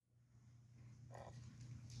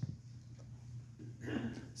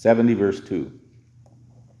70, verse 2.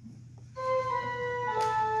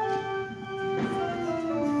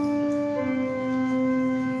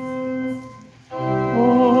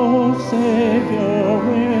 O Savior,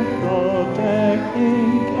 with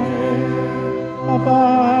protecting care,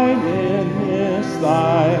 abide in this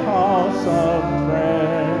thy house of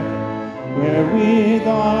prayer, where we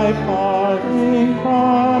thy parting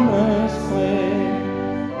promise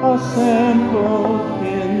claim, assembled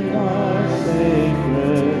in thy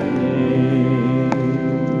sacred name.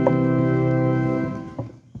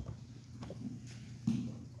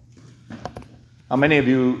 How many of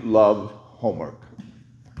you love homework?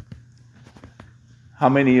 How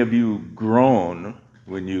many of you groan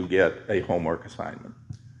when you get a homework assignment?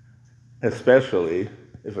 Especially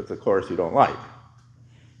if it's a course you don't like.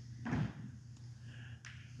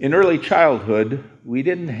 In early childhood, we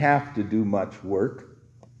didn't have to do much work.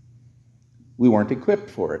 We weren't equipped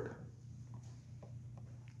for it.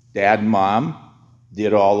 Dad and Mom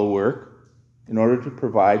did all the work in order to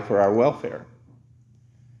provide for our welfare.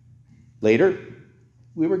 Later,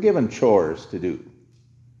 we were given chores to do.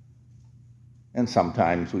 And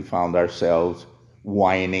sometimes we found ourselves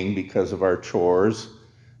whining because of our chores,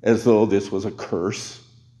 as though this was a curse.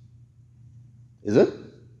 Is it?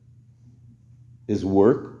 Is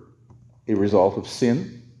work a result of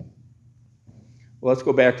sin? Well, let's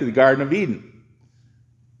go back to the Garden of Eden.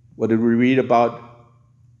 What did we read about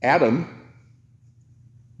Adam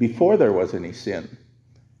before there was any sin?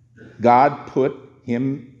 God put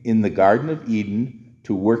him in the Garden of Eden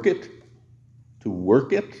to work it,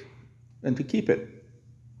 and to keep it.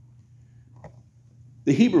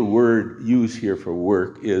 The Hebrew word used here for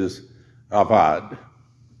work is avad,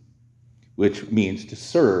 which means to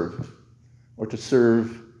serve, or to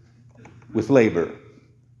serve with labor.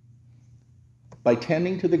 By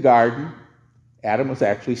tending to the garden, Adam was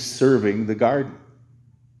actually serving the garden.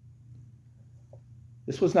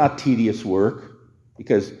 This was not tedious work,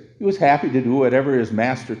 because he was happy to do whatever his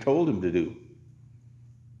master told him to do.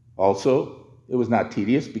 Also, it was not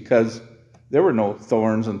tedious because there were no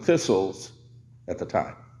thorns and thistles at the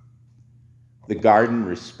time. The garden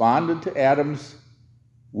responded to Adam's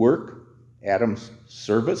work, Adam's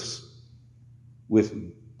service,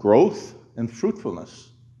 with growth and fruitfulness.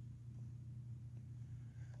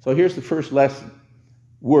 So here's the first lesson.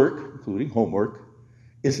 Work, including homework,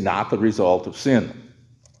 is not the result of sin.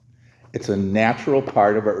 It's a natural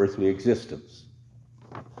part of our earthly existence.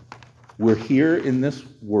 We're here in this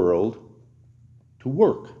world to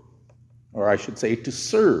work, or I should say to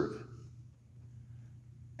serve.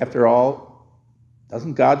 After all,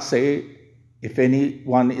 doesn't God say, if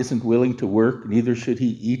anyone isn't willing to work, neither should he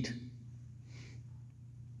eat?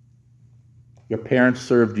 Your parents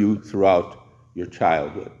served you throughout your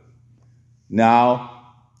childhood.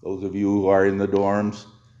 Now, those of you who are in the dorms,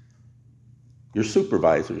 your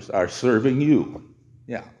supervisors are serving you.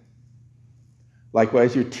 Yeah.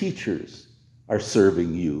 Likewise, your teachers are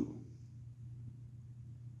serving you.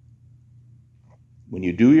 When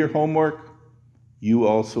you do your homework, you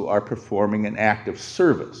also are performing an act of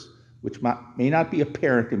service, which may not be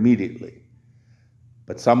apparent immediately.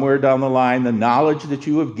 But somewhere down the line, the knowledge that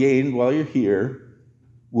you have gained while you're here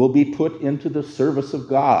will be put into the service of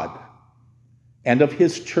God and of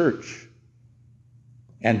His church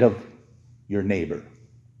and of your neighbor.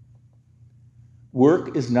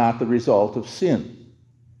 Work is not the result of sin.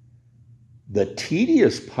 The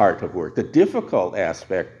tedious part of work, the difficult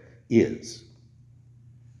aspect, is.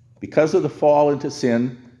 Because of the fall into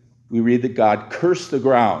sin, we read that God cursed the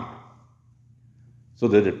ground so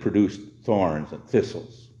that it produced thorns and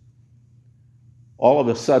thistles. All of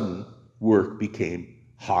a sudden, work became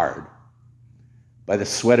hard. By the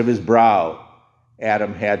sweat of his brow,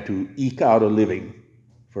 Adam had to eke out a living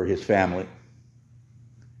for his family.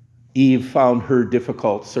 Eve found her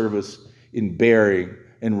difficult service in bearing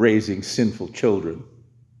and raising sinful children.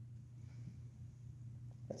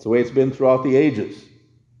 That's the way it's been throughout the ages.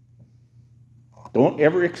 Don't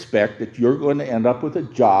ever expect that you're going to end up with a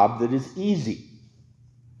job that is easy.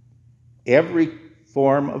 Every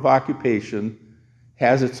form of occupation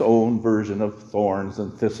has its own version of thorns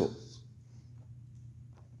and thistles.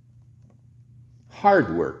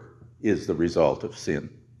 Hard work is the result of sin.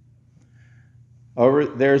 However,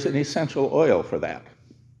 there's an essential oil for that.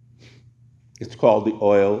 It's called the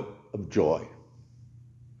oil of joy.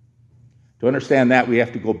 To understand that, we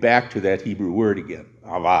have to go back to that Hebrew word again,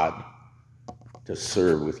 avad, to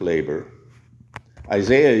serve with labor.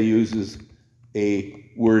 Isaiah uses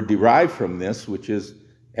a word derived from this, which is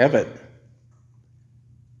eved,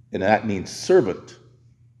 and that means servant.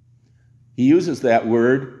 He uses that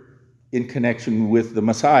word in connection with the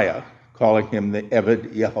Messiah, calling him the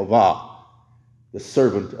Eved Yehovah, the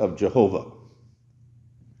servant of Jehovah.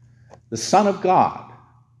 The Son of God,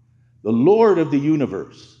 the Lord of the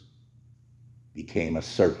universe, became a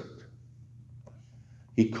servant.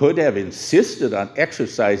 He could have insisted on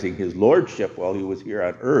exercising his lordship while he was here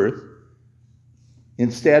on earth.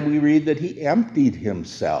 Instead, we read that he emptied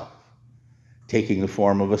himself, taking the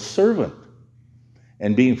form of a servant.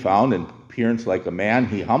 And being found in appearance like a man,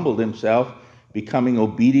 he humbled himself, becoming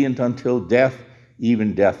obedient until death,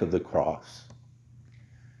 even death of the cross.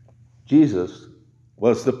 Jesus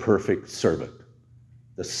was the perfect servant,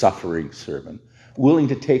 the suffering servant, willing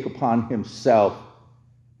to take upon himself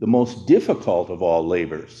the most difficult of all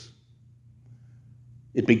labors.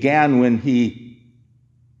 It began when he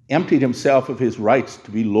emptied himself of his rights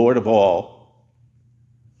to be Lord of all.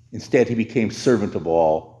 Instead, he became servant of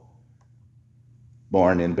all,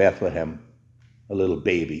 born in Bethlehem, a little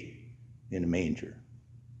baby in a manger.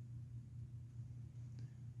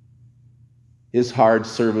 His hard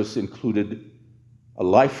service included a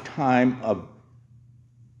lifetime of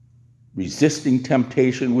resisting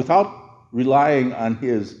temptation without relying on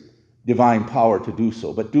his divine power to do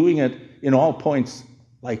so, but doing it in all points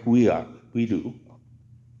like we do.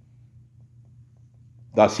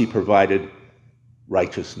 Thus he provided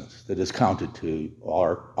righteousness that is counted to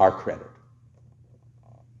our credit.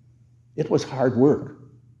 It was hard work.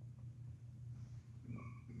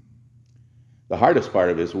 The hardest part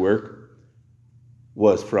of his work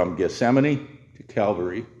was from Gethsemane to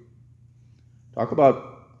Calvary. Talk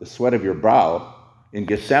about the sweat of your brow. In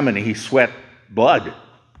Gethsemane, he sweat blood.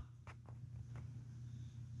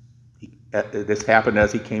 This happened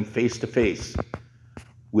as he came face to face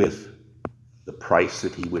with the price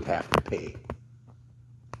that he would have to pay.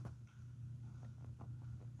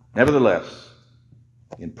 Nevertheless,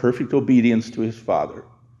 in perfect obedience to his Father,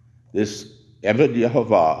 this Eved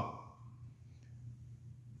Yehovah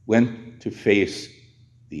went to face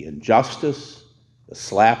the injustice, the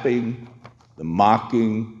slapping, the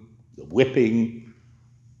mocking, the whipping,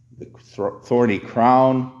 the thorny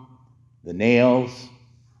crown, the nails,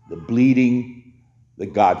 the bleeding, the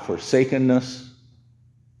God-forsakenness,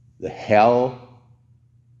 the hell,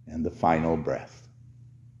 and the final breath.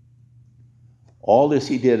 All this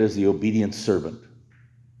he did as the obedient servant.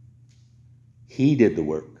 He did the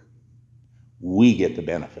work. We get the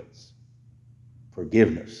benefits.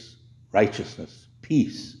 Forgiveness, righteousness,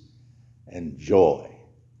 peace, and joy.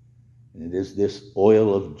 And it is this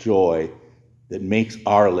oil of joy that makes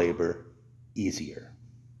our labor easier.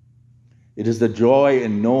 It is the joy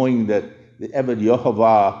in knowing that the Eved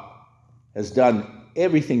Yehovah has done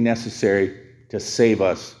everything necessary to save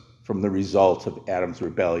us from the results of Adam's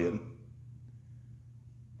rebellion.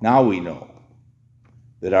 Now we know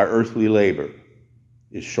that our earthly labor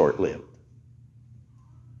is short-lived.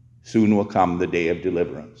 Soon will come the day of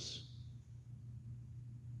deliverance.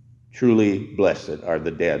 Truly blessed are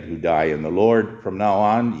the dead who die in the Lord from now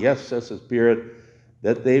on. Yes, says the Spirit,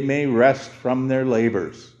 that they may rest from their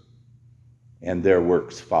labors and their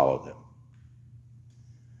works follow them.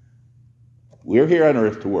 We're here on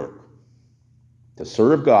earth to work, to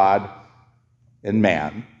serve God and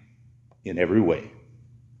man in every way.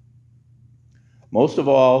 Most of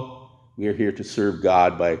all, we are here to serve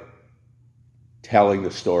God by telling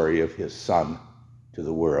the story of his Son to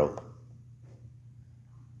the world.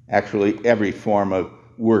 Actually, every form of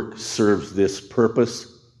work serves this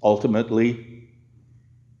purpose ultimately,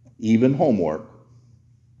 even homework.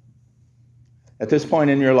 At this point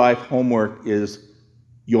in your life, homework is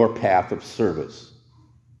your path of service.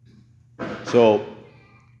 So,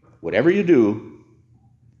 whatever you do,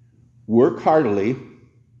 work heartily,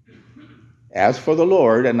 as for the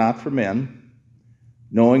Lord and not for men,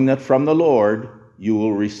 knowing that from the Lord you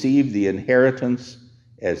will receive the inheritance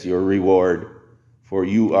as your reward, for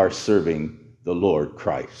you are serving the Lord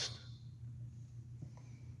Christ.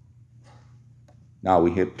 Now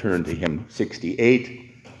we have turned to hymn 68.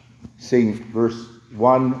 Sing verse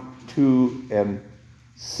 1, 2, and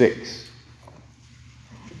 6.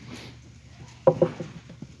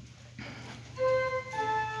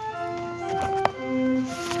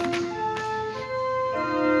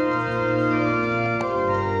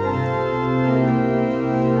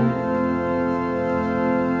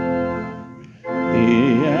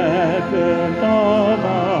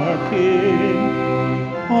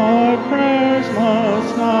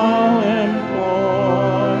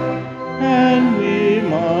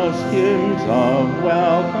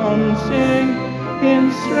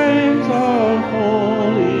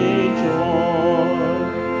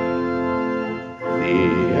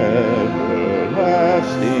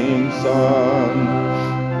 Son,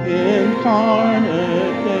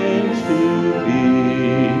 incarnate into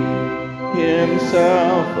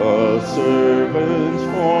himself a servant's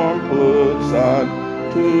form puts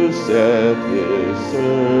on to set his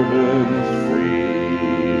servants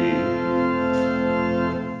free.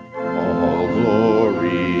 All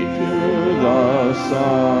glory to the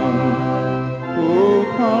Son, who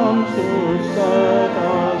comes to set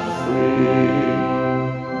us free.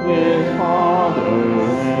 With